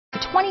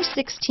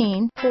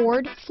2016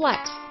 Ford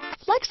Flex.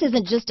 Flex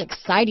isn't just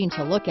exciting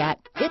to look at,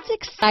 it's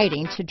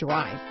exciting to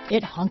drive.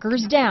 It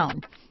hunkers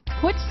down,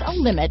 puts a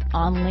limit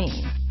on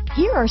lean.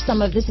 Here are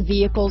some of this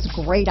vehicle's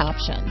great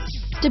options: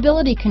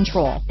 stability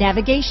control,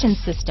 navigation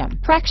system,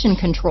 traction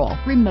control,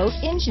 remote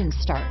engine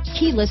start,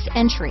 keyless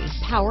entry,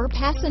 power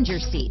passenger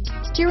seat,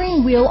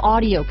 steering wheel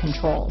audio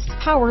controls,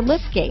 power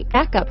liftgate,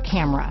 backup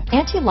camera,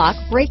 anti-lock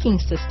braking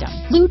system,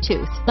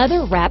 Bluetooth,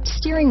 leather-wrapped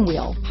steering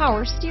wheel,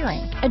 power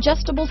steering,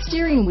 adjustable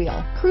steering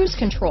wheel, cruise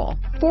control,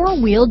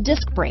 four-wheel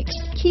disc brakes,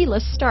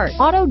 keyless start,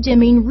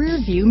 auto-dimming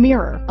rear-view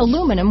mirror,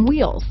 aluminum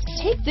wheels.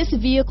 Take this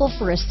vehicle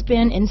for a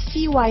spin and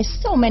see why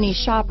so many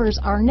shoppers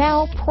are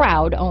now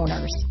proud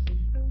owners.